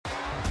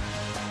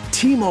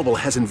T-Mobile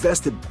has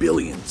invested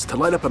billions to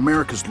light up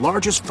America's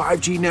largest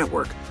 5G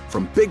network,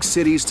 from big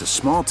cities to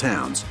small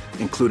towns,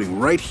 including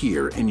right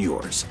here in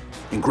yours.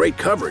 And great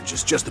coverage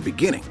is just the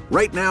beginning.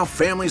 Right now,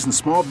 families and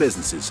small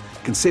businesses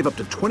can save up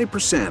to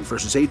 20%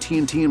 versus AT&T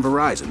and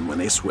Verizon when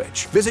they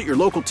switch. Visit your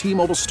local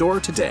T-Mobile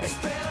store today.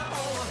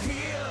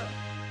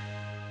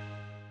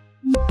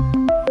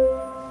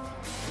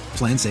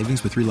 Plan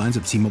savings with 3 lines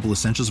of T-Mobile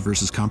Essentials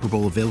versus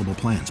comparable available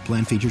plans.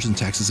 Plan features and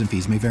taxes and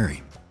fees may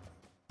vary.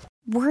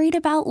 Worried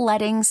about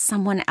letting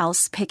someone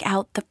else pick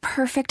out the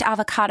perfect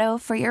avocado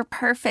for your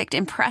perfect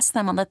impress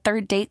them on the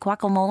third date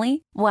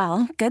guacamole?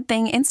 Well, good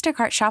thing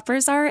Instacart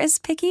shoppers are as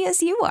picky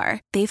as you are.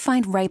 They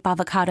find ripe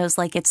avocados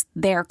like it's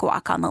their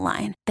guac on the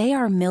line. They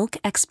are milk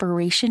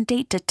expiration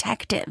date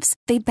detectives.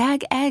 They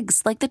bag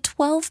eggs like the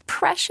 12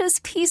 precious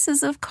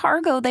pieces of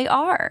cargo they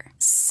are.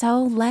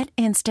 So let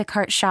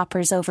Instacart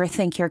shoppers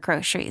overthink your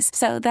groceries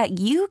so that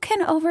you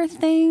can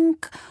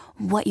overthink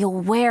what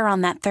you'll wear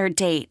on that third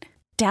date.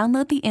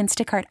 Download the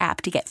Instacart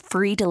app to get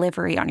free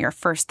delivery on your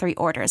first 3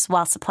 orders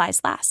while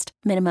supplies last.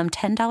 Minimum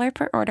 $10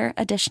 per order.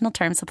 Additional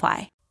terms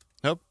apply.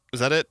 Nope.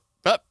 Is that it?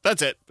 Oh,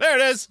 that's it. There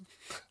it is.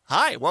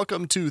 Hi,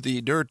 welcome to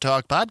the Nerd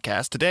Talk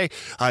podcast. Today,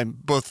 I'm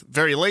both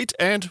very late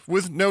and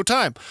with no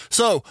time.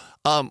 So,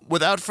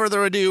 without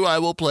further ado, I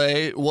will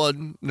play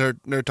one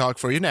Nerd Talk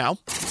for you now.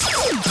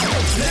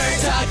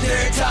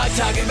 Nerd Talk,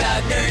 talking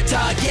about Nerd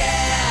Talk,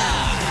 yeah!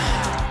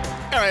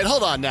 All right,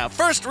 hold on now.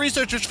 First,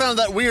 researchers found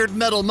that weird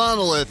metal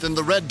monolith in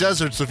the red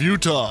deserts of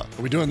Utah.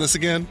 Are we doing this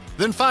again?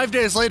 Then 5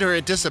 days later,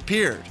 it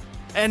disappeared.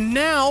 And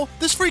now,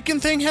 this freaking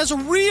thing has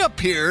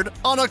reappeared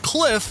on a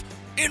cliff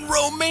in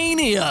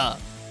Romania.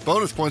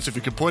 Bonus points if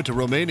you can point to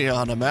Romania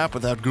on a map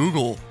without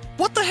Google.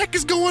 What the heck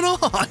is going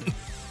on?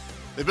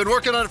 They've been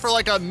working on it for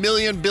like a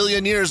million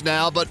billion years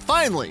now, but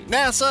finally,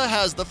 NASA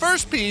has the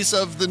first piece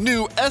of the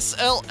new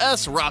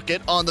SLS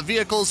rocket on the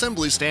vehicle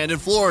assembly stand in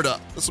Florida.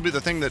 This will be the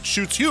thing that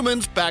shoots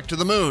humans back to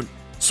the moon.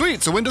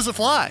 Sweet, so when does it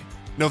fly?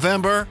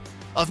 November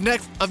of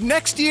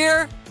next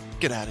year?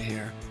 Get out of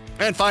here.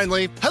 And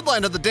finally,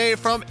 headline of the day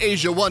from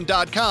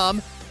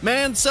Asia1.com.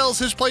 Man sells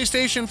his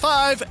PlayStation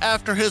 5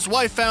 after his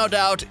wife found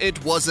out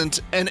it wasn't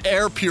an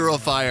air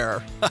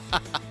purifier.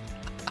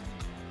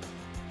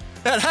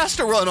 That has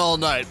to run all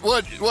night.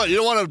 What? You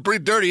don't want to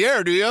breathe dirty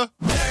air, do you?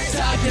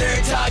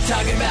 Nerd Talk,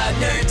 talking about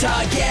Nerd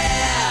Talk,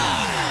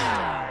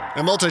 yeah!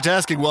 And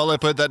multitasking while I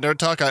put that Nerd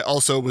Talk, I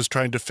also was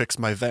trying to fix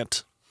my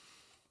vent.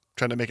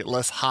 Trying to make it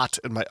less hot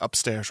in my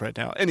upstairs right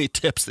now. Any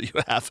tips that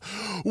you have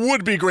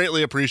would be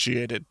greatly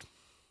appreciated.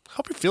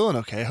 Hope you're feeling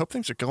okay. Hope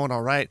things are going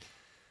all right.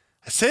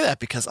 I say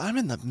that because I'm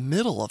in the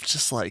middle of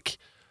just like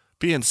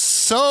being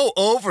so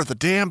over the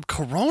damn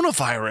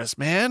coronavirus,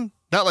 man.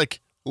 Not like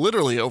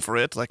literally over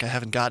it, like I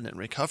haven't gotten it and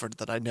recovered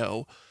that I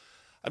know.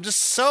 I'm just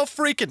so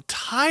freaking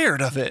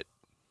tired of it.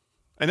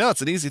 I know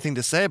it's an easy thing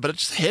to say, but it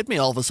just hit me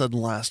all of a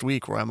sudden last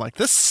week where I'm like,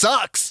 this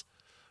sucks.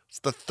 It's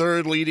the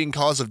 3rd leading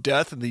cause of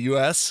death in the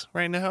U.S.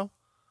 right now.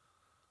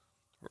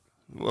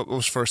 What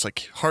was first?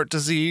 Like heart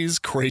disease,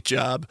 great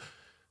job.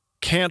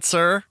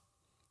 Cancer.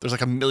 There's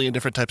like a million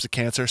different types of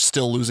cancer,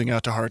 still losing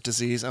out to heart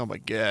disease. Oh my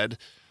God.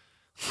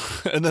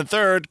 And then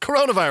 3rd,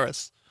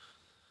 coronavirus.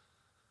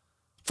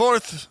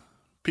 4th,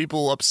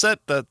 people upset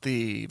that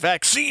the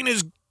vaccine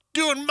is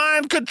doing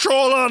mind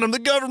control on them. The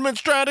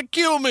government's trying to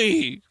kill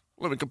me.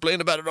 Let me complain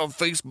about it on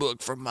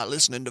Facebook from my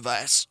listening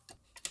device.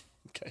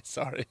 Okay,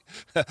 sorry.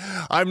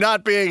 I'm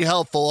not being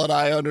helpful, and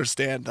I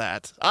understand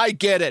that. I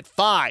get it.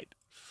 Fine.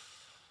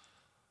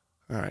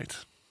 All right.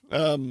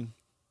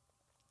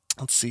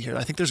 Let's see here.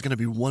 I think there's going to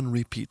be one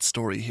repeat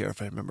story here,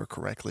 if I remember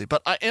correctly.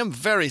 But I am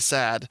very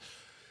sad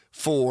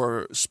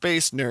for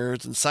space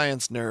nerds and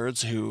science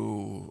nerds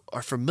who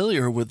are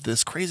familiar with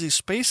this crazy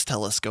space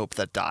telescope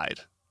that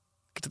died.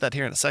 Get to that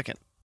here in a second.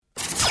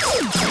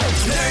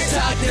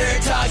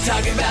 Nerd Talk,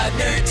 talking about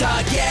Nerd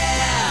Talk,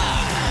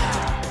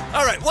 yeah!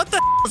 All right, what the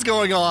is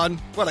going on?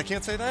 What, I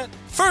can't say that?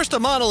 First, a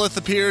monolith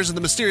appears in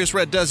the mysterious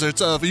red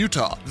deserts of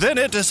Utah. Then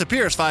it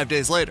disappears 5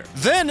 days later.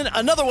 Then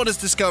another one is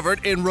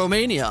discovered in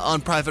Romania on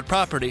private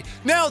property.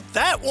 Now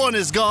that one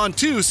is gone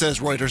too,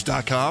 says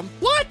Reuters.com.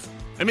 What?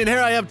 I mean,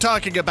 here I am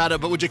talking about it,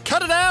 but would you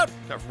cut it out?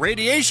 Got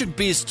radiation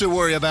beasts to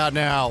worry about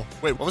now.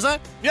 Wait, what was that?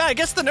 Yeah, I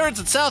guess the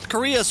nerds in South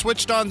Korea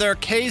switched on their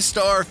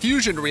K-Star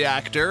fusion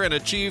reactor and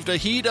achieved a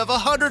heat of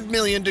 100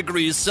 million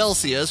degrees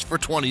Celsius for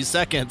 20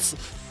 seconds.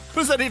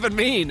 What does that even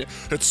mean?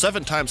 It's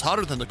 7 times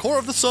hotter than the core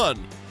of the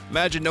sun.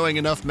 Imagine knowing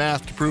enough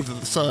math to prove that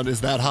the sun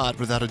is that hot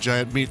without a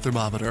giant meat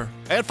thermometer.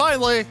 And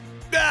finally,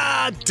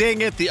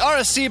 dang it, the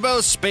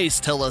Arecibo Space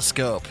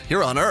Telescope,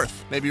 here on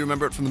Earth. Maybe you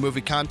remember it from the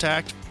movie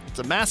Contact. It's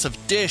a massive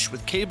dish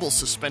with cables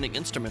suspending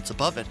instruments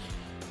above it.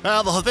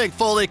 Well, the whole thing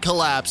fully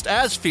collapsed,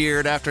 as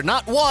feared, after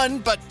not 1,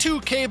 but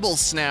 2 cables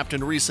snapped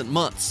in recent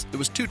months. It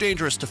was too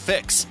dangerous to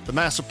fix. The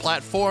massive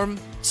platform,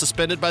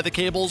 suspended by the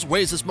cables,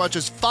 weighs as much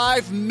as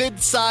 5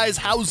 mid-size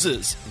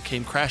houses and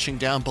came crashing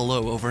down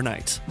below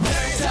overnight.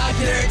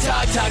 Nerd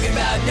Talk, talking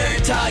about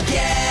Nerd Talk,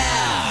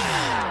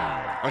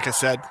 yeah! Like I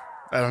said,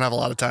 I don't have a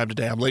lot of time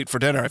today. I'm late for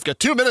dinner. I've got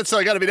 2 minutes, so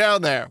I got to be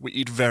down there. We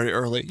eat very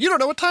early. You don't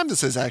know what time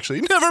this is,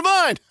 actually. Never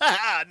mind. Ha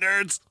ha,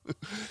 nerds.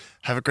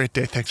 Have a great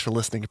day. Thanks for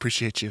listening.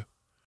 Appreciate you.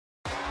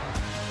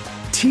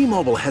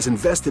 T-Mobile has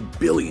invested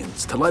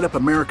billions to light up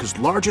America's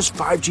largest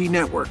 5G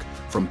network,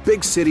 from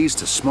big cities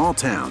to small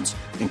towns,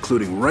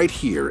 including right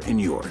here in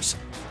yours.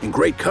 And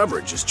great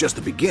coverage is just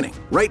the beginning.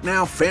 Right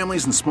now,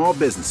 families and small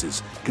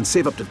businesses can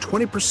save up to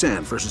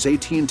 20% versus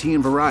AT&T and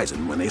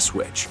Verizon when they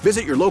switch.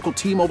 Visit your local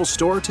T-Mobile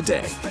store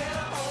today.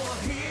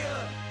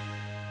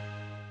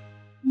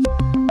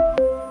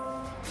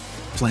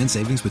 Plan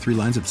savings with 3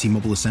 lines of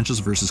T-Mobile Essentials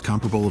versus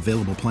comparable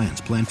available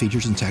plans. Plan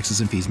features and taxes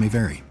and fees may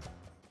vary.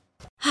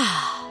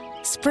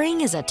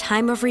 Spring is a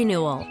time of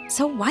renewal,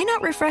 so why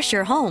not refresh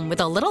your home with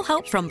a little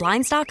help from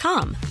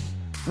Blinds.com?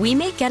 We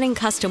make getting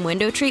custom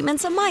window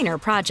treatments a minor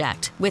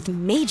project with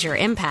major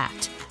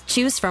impact.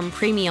 Choose from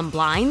premium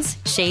blinds,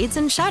 shades,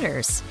 and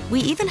shutters.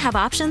 We even have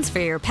options for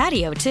your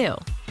patio, too.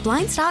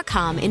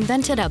 Blinds.com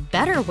invented a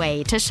better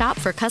way to shop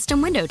for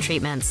custom window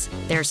treatments.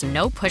 There's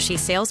no pushy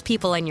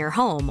salespeople in your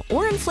home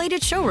or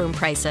inflated showroom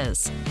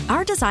prices.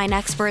 Our design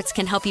experts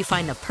can help you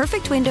find the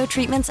perfect window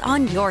treatments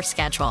on your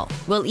schedule.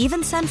 We'll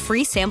even send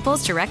free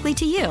samples directly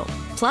to you.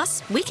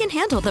 Plus, we can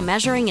handle the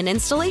measuring and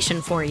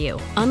installation for you.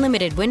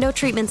 Unlimited window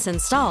treatments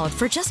installed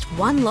for just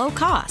one low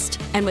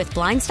cost. And with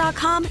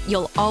Blinds.com,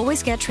 you'll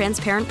always get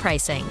transparent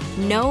pricing.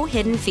 No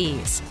hidden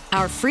fees.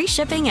 Our free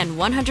shipping and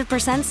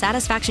 100%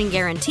 satisfaction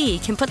guarantee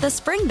can put the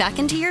spring back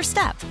into your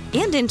step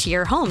and into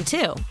your home,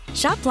 too.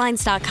 Shop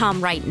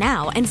Blinds.com right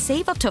now and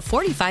save up to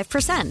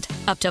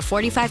 45%. Up to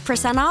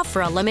 45% off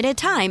for a limited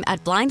time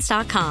at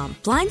Blinds.com.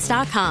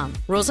 Blinds.com.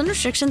 Rules and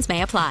restrictions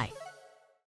may apply.